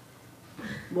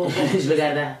 روش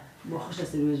بگرده. ما خوش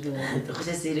هستی روش بگرده. تو خوش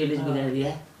هستی روش بگردی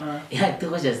یا؟ یا تو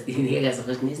خوش هستی دیگه کسی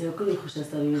خوش نیست. یا کلی خوش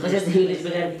هستی خوش هستی روش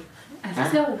بگردی.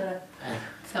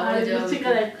 سوال جواب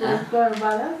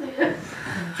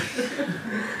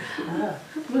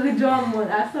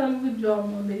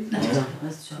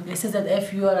It says that if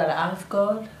you are an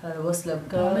Afghan or a Muslim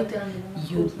girl,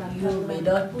 you may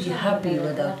not be happy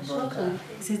without burqa.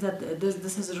 It says that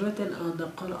this is written on the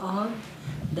Quran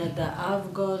that the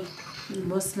Afghan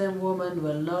Muslim woman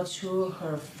will not show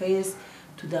her face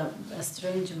to a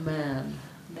strange man,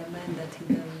 the man that he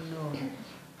doesn't know.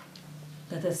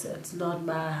 That it's not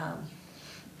mahram.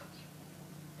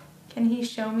 Can he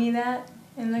show me that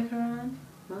in the Quran?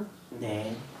 نه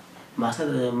مقصد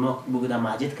ما بودم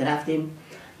مسجد که رفتیم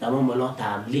دامون ملا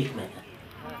تبلیغ میکرد.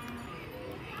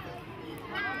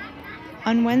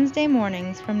 On Wednesday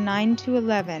mornings from 9 to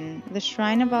 11, the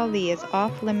Shrine of Ali is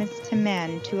off limits to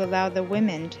men to allow the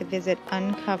women to visit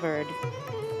uncovered.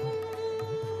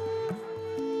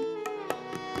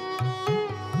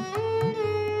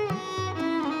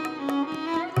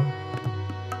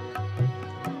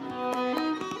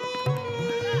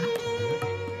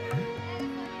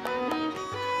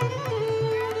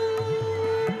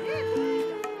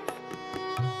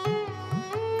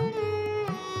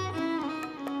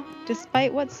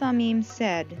 Despite what Samim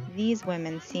said, these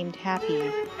women seemed happy.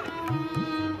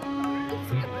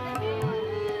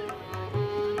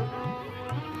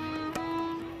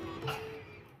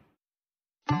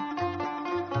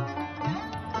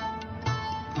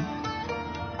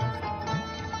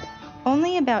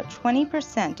 Only about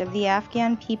 20% of the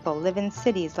Afghan people live in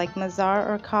cities like Mazar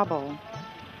or Kabul.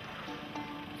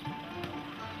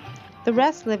 The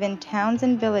rest live in towns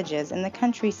and villages in the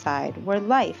countryside where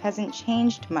life hasn't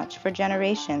changed much for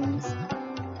generations.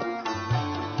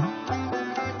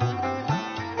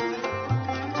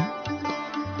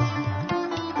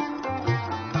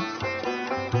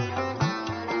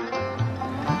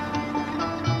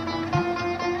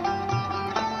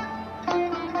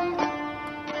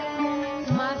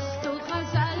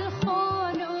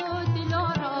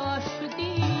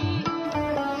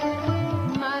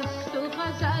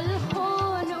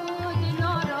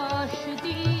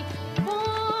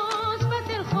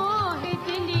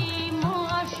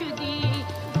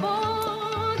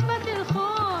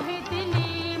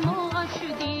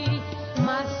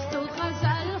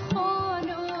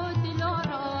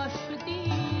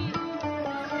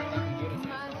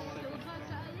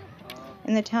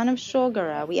 In the town of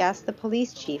Shalygin, we asked the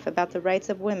police chief about the rights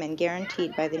of women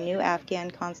guaranteed by the new Afghan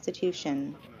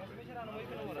constitution.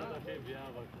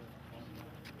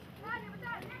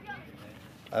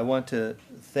 I want to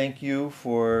thank you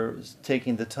for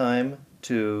taking the time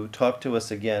to talk to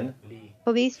us again.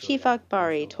 Police Chief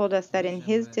Akbari told us that in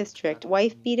his district,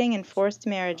 wife-beating and forced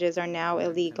marriages are now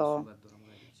illegal.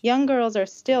 Young girls are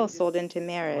still sold into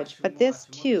marriage, but this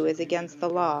too is against the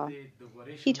law.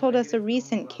 He told us a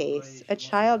recent case, a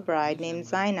child bride named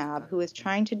Zainab who was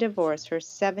trying to divorce her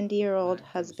 70-year-old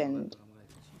husband.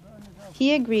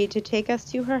 He agreed to take us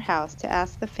to her house to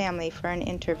ask the family for an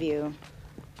interview.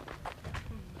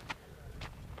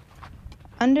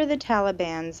 Under the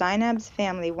Taliban, Zainab's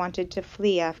family wanted to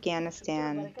flee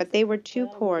Afghanistan, but they were too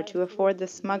poor to afford the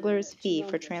smuggler's fee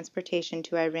for transportation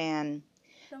to Iran.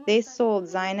 They sold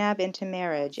Zainab into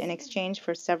marriage in exchange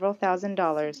for several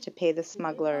 $1,000s to pay the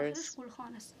smugglers.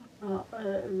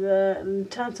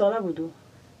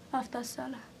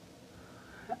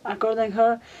 According to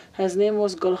her, his name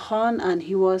was Gulkhan and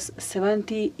he was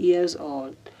 70 years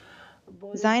old.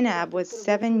 Zainab was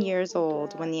 7 years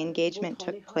old when the engagement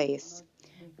took place,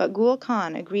 but Gul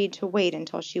Khan agreed to wait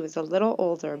until she was a little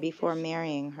older before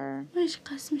marrying her.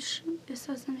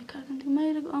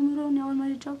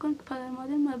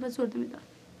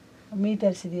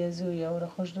 می‌ترسیدی از او یا او را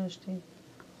خوش داشتی؟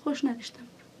 خوش نداشتم.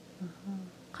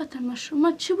 خاطر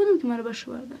من چی بودم که مرا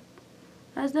بشو برده؟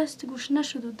 از دست گوش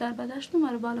نشد و در بدشت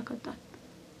مرا بالا کت داد.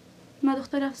 ما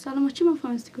دختر 7 ساله ما چی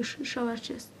می‌فهمیستی که شوهر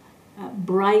چیست؟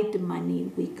 Bride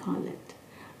money, we call it.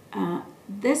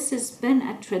 This has been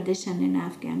a tradition in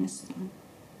Afghanistan.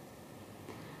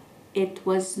 It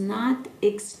was not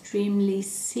extremely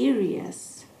serious,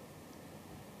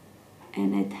 and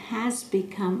it has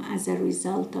become as a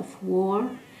result of war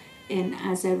and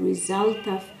as a result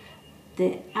of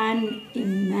the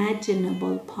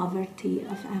unimaginable poverty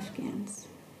of Afghans.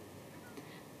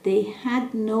 They had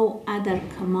no other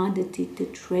commodity to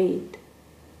trade.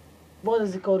 بعد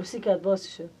از کاروسی کرد باز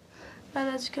شد. بعد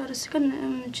از کاروسی که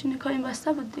چی نکایم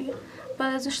بسته بود دیگه.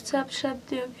 بعد ازش شب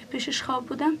دیگه پیشش خواب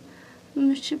بودم.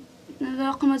 چی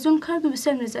داغم از اون کرد و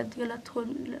بسیار میزد دیگه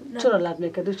چرا لب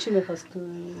میکرد و چی میخواست؟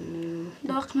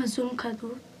 داغم از اون کرد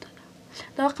بود.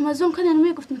 داغم از اون کرد یعنی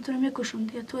میگفت تو رو میکشم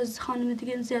دیگه. تو از خانم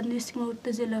دیگه زیاد نیستی که ما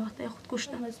ورد زیر وقتی خود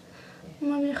کشتم از.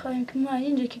 ما میخوایم که ما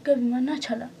اینجا که قبل ما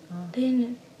نچلا.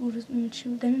 دین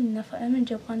چی دمیم نفر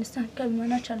اینجا افغانستان قبل ما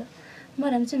نچلا. ما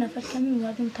رمزی نفر کمی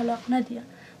مردم طلاق ندیه.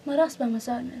 ما راست به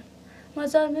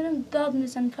مزار میرم داد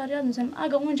میزنم فریاد میزنم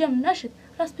اگه اونجا نشد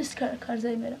راست پیش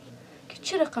کارزای میرم که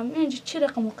چی رقم اینجا چی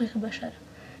رقم حقوق بشر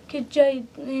که جای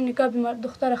این قبل مرد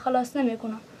دختر خلاص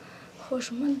نمیکنه.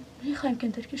 خوش من میخوایم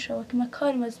که ترکی شو که ما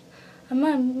کاریم از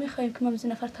اما میخوایم که ما از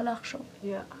نفر طلاق شو.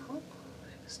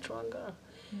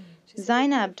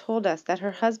 Zainab told us that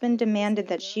her husband demanded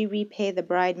that she repay the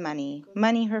bride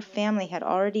money her family had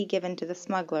already given to the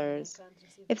smugglers.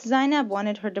 If Zainab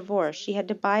wanted her divorce, she had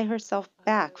to buy herself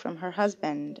back from her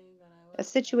husband, a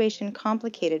situation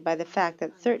complicated by the fact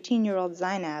that 13-year-old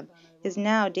Zainab is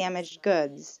now damaged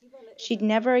goods. She'd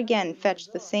never again fetch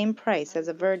the same price as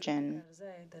a virgin.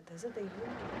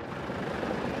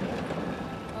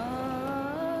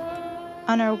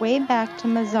 On our way back to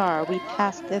Mazar, we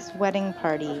passed this wedding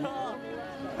party.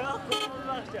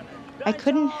 I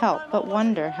couldn't help but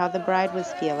wonder how the bride was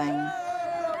feeling.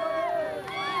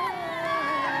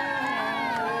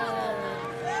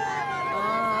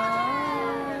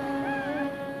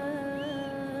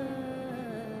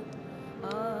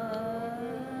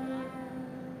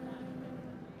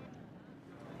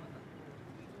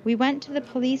 We went to the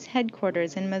police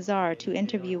headquarters in Mazar to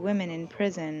interview women in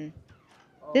prison.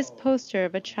 This poster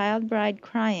of a child bride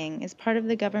crying is part of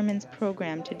the government's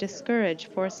program to discourage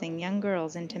forcing young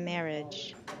girls into marriage.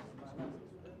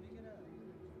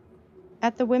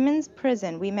 At the women's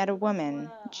prison, we met a woman,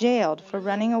 jailed for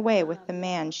running away with the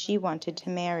man she wanted to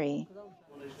marry.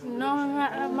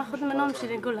 ما خودم نام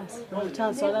شیرگل است.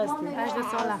 چند سال هستی؟ 18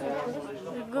 ساله.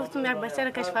 گفتم یک بچه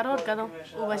را کش فرار کردم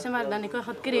و بچه مرا در نکاح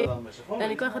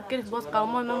خود گرفت باز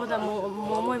قومای من بودم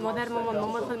مامای مادر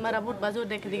مامان خود مرا برد بازور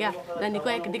دیگه در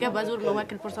نکاح دیگه بازور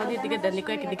موکل پرسادی دیگه در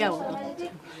نکاح دیگه بود.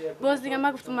 باز دیگه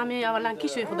ما گفتم من اولا کی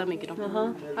شوی خودم میگیرم.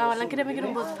 اولا کی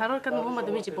میگیرم باز فرار کردم محمد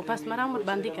میچی پس مرا مرد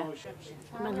بندی کرد.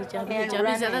 من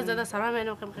جابی زده سلام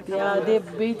منو خم. Yeah, they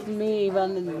beat me even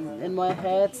in my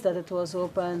head that it was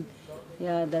open.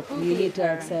 Yeah, that you need to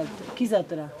accept.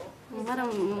 Kizatra.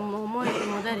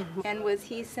 And was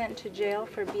he sent to jail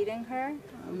for beating her?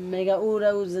 Mega ura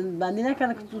uzan bandina kan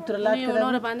tutrala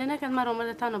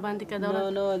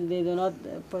kada. No, they do not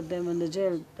put them in the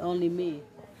jail. Only me.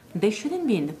 They shouldn't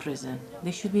be in the prison.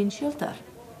 They should be in shelter.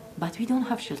 But we don't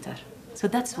have shelter. So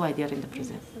that's why they're in the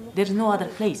prison. There's no other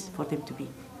place for them to be.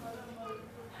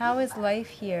 How is life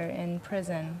here in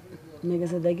prison?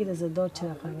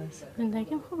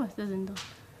 زندگیم خوب است در زندان.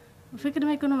 فکر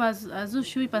میکنم از اون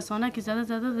شوی پسانه که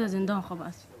زده در زندان خوب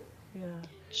است.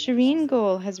 Shireen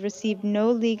Gol has received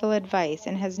no legal advice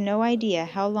and has no idea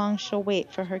how long she'll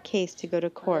wait for her case to go to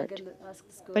court.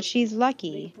 But she's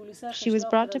lucky. She was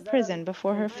brought to prison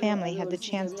before her family had the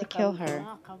chance to kill her.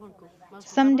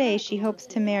 Someday she hopes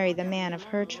to marry the man of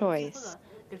her choice.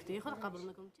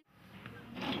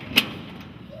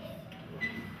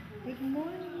 Good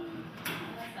morning.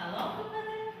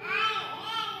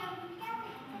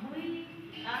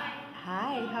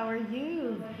 Hi, how are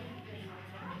you?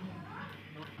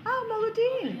 Oh,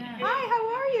 Melodine. Hi, how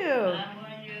are you?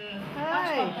 Hi.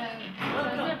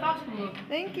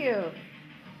 Thank you.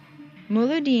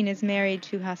 Mouloudine is married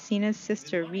to Hasina's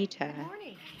sister Rita.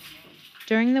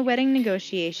 During the wedding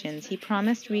negotiations, he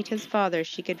promised Rita's father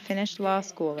she could finish law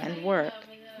school and work.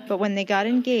 But when they got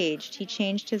engaged, he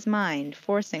changed his mind,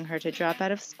 forcing her to drop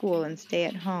out of school and stay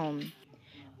at home.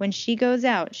 When she goes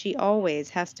out, she always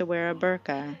has to wear a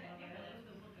burqa.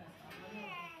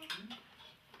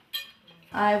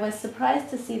 I was surprised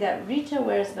to see that Rita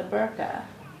wears the burqa.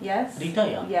 Yes? Rita,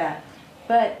 yeah. Yeah.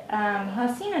 But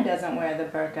Hasina doesn't wear the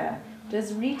burqa.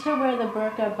 Does Rita wear the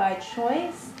burqa by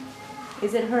choice?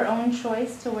 Is it her own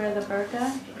choice to wear the burqa?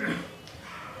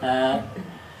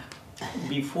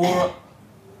 Before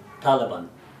Taliban,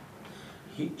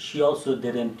 she also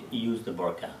didn't use the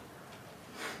burqa.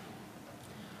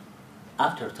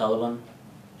 After Taliban,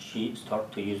 she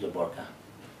started to use the burqa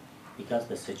because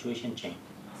the situation changed.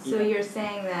 So you're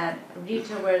saying that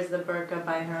Rita wears the burqa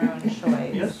by her own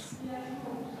choice? Yes.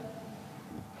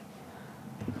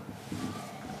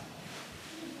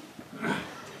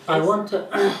 I want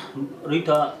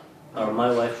Rita or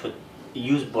my wife should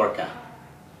use burqa.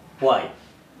 Why?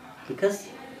 Because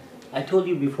I told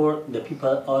you before, the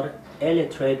people are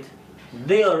illiterate.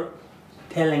 They are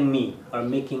telling me or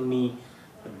making me,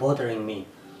 bothering me.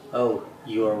 Oh,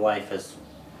 your wife is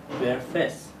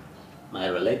barefaced. My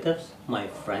relatives, my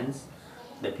friends,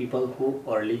 the people who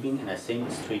are living in the same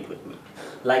street with me.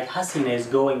 Like Hasina is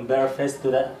going barefaced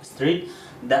to the street,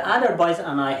 the other boys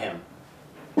annoy him.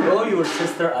 Oh, your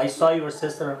sister, I saw your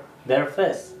sister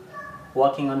barefaced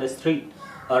walking on the street.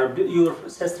 Or your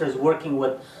sister is working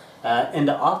with in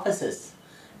the offices.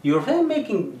 You're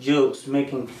making jokes,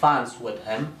 making funs with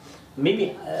him.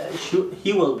 Maybe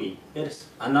he will be. It's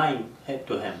annoying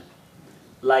to him.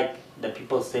 Like the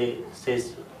people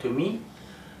says to me,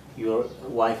 your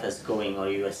wife is going, or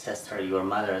your sister, your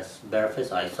mother is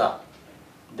barefaced. I thought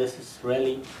this is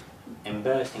really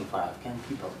embarrassing for Afghan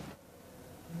people.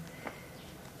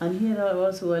 And here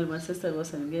also, while my sister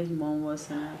was engaged, mom was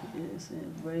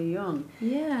very young.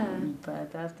 Yeah.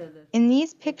 But after that. In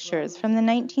these pictures from the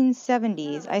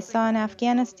 1970s, I saw an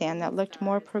Afghanistan that looked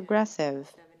more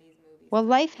progressive. While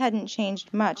life hadn't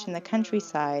changed much in the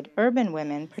countryside, urban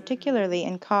women, particularly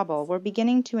in Kabul, were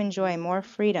beginning to enjoy more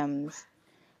freedoms.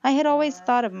 I had always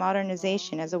thought of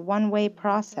modernization as a one-way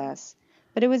process,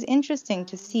 but it was interesting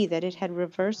to see that it had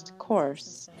reversed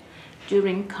course.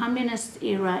 During communist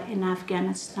era in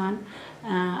Afghanistan,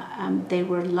 there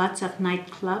were lots of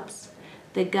nightclubs.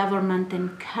 The government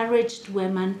encouraged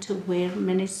women to wear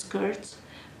miniskirts,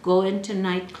 go into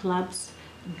nightclubs,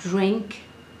 drink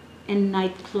in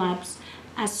nightclubs,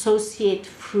 associate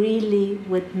freely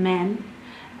with men.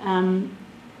 And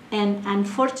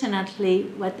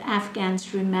unfortunately, what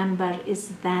Afghans remember is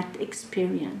that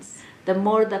experience. The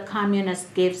more the communists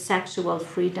gave sexual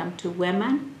freedom to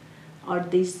women, or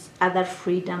these other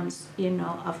freedoms,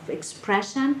 of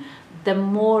expression, the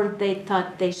more they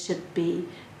thought they should be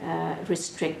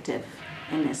restrictive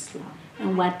in Islam.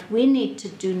 And what we need to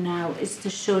do now is to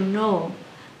show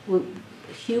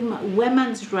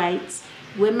women's rights,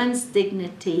 women's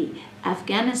dignity.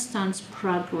 Afghanistan's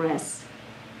progress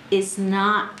is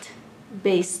not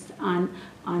based on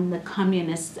the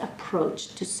communist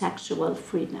approach to sexual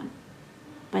freedom,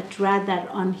 but rather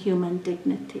on human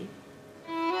dignity.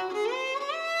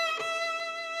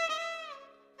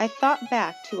 I thought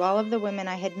back to all of the women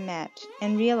I had met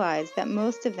and realized that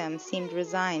most of them seemed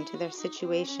resigned to their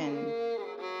situation.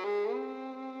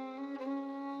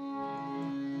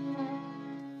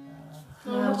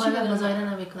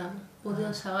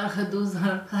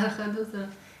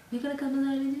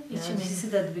 You see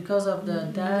that because of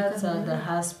the dads and the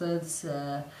husbands'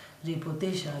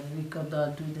 reputation, we could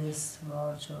not do this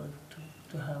march or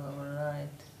to have our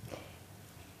right.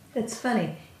 That's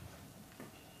funny.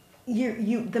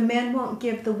 The men won't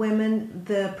give the women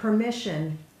the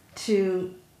permission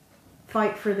to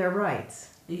fight for their rights.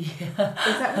 Yeah.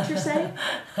 Is that what you're saying?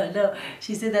 No,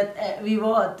 she said that we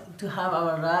want to have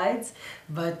our rights,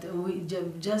 but we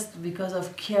just because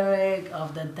of caring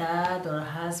of the dad or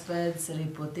husband's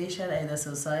reputation in the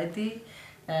society,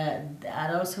 and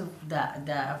also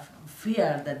the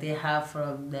fear that they have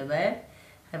from the man,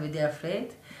 having they're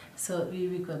afraid, so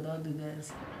we could not do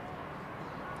this.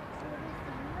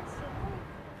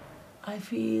 I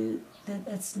feel that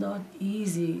it's not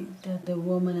easy that the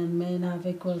women and men have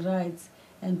equal rights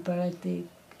and parity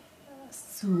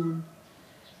soon,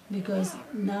 because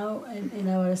now in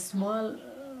our small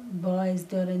boys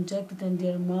they're injected in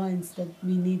their minds that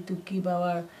we need to keep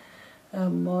our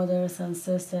mothers and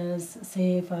sisters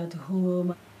safe at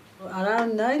home.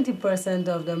 Around 90%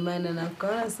 of the men in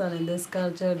Afghanistan in this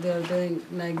culture, they're doing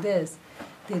like this.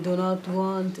 They do not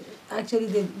want, actually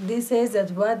they say that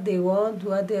what they want,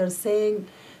 what they are saying,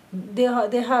 they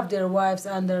have their wives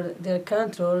under their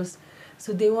controls,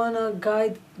 so they want to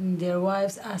guide their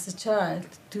wives as a child.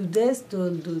 Do this,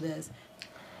 don't do this.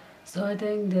 So I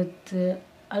think that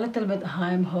a little bit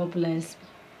I'm hopeless.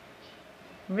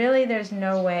 Really, there's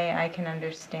no way I can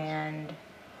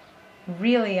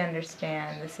really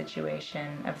understand the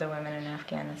situation of the women in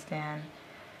Afghanistan.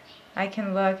 I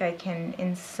can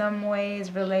in some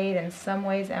ways relate, in some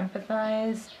ways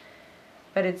empathize,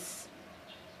 but it's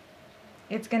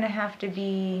going to have to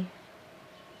be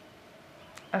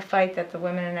a fight that the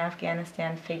women in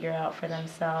Afghanistan figure out for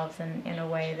themselves in a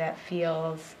way that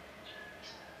feels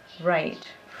right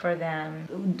for them.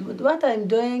 What I'm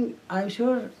doing, I'm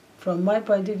sure from my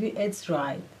point of view, it's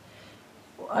right.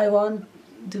 I want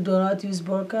to do not use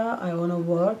burqa, I want to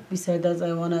work. Besides that,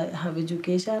 I want to have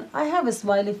education. I have a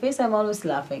smiley face, I'm always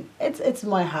laughing. It's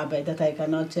my habit that I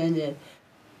cannot change it.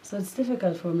 So it's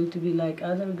difficult for me to be like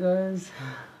other girls.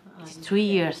 It's 3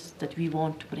 years that we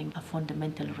want to bring a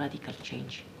fundamental radical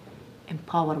change,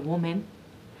 empower women,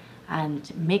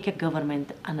 and make a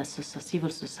government and a civil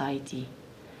society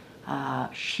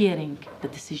sharing the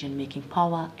decision-making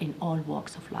power in all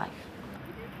walks of life.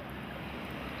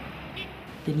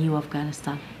 The new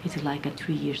Afghanistan is like a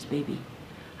 3 years baby,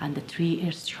 and the 3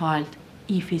 years child,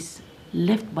 if it's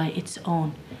left by its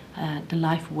own, the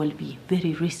life will be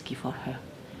very risky for her.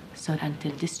 So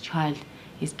until this child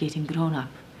is getting grown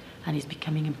up and is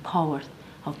becoming empowered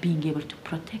of being able to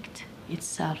protect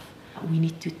itself, we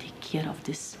need to take care of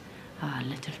this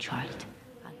little child.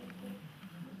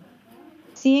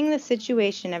 Seeing the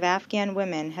situation of Afghan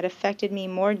women had affected me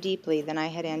more deeply than I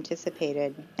had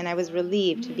anticipated, and I was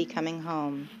relieved to be coming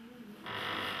home.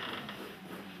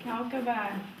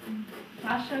 Kalkaba,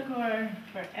 Tashakor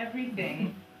for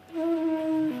everything. I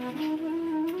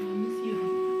miss you.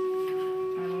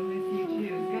 I will miss you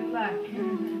too. Good luck.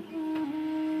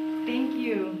 Thank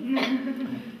you.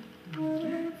 Thank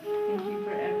you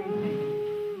for everything.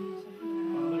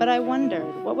 But I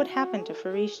wondered, what would happen to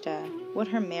Farishta? Would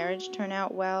her marriage turn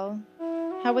out well?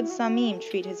 How would Samim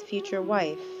treat his future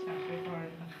wife?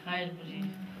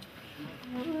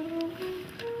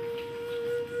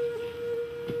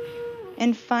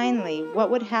 And finally,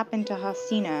 what would happen to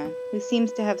Hasina, who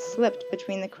seems to have slipped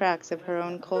between the cracks of her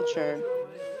own culture?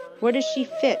 Where does she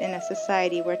fit in a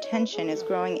society where tension is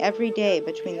growing every day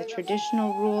between the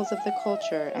traditional rules of the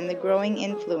culture and the growing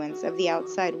influence of the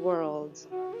outside world?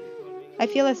 I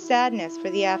feel a sadness for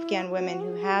the Afghan women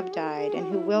who have died and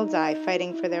who will die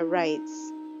fighting for their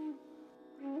rights.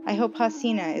 I hope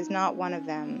Hasina is not one of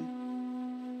them.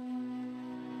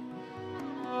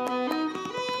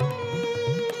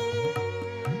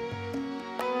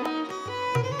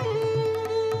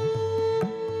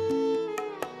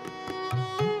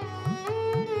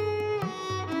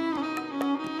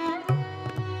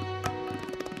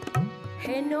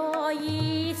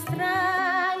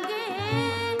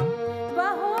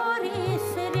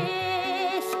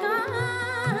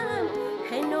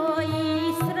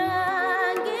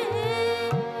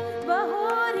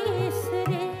 Bahori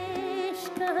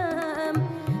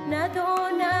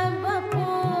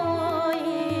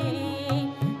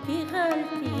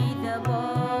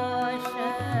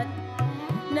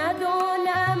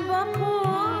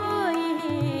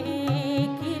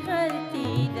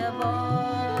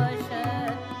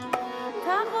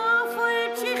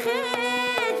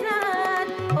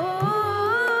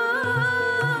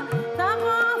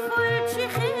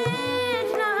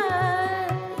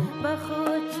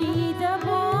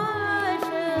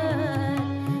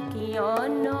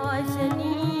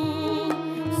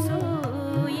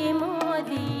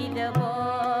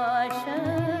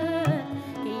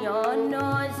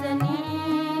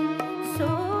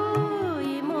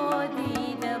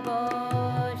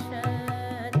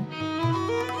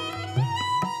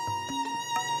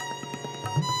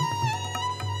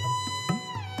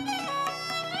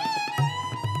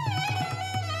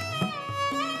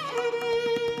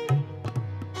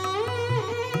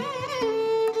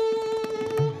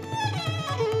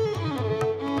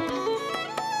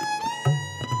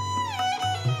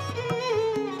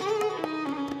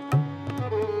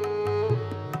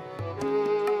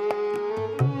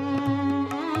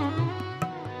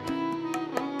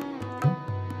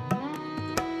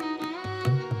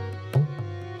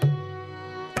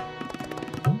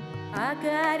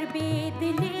گر بی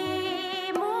دلی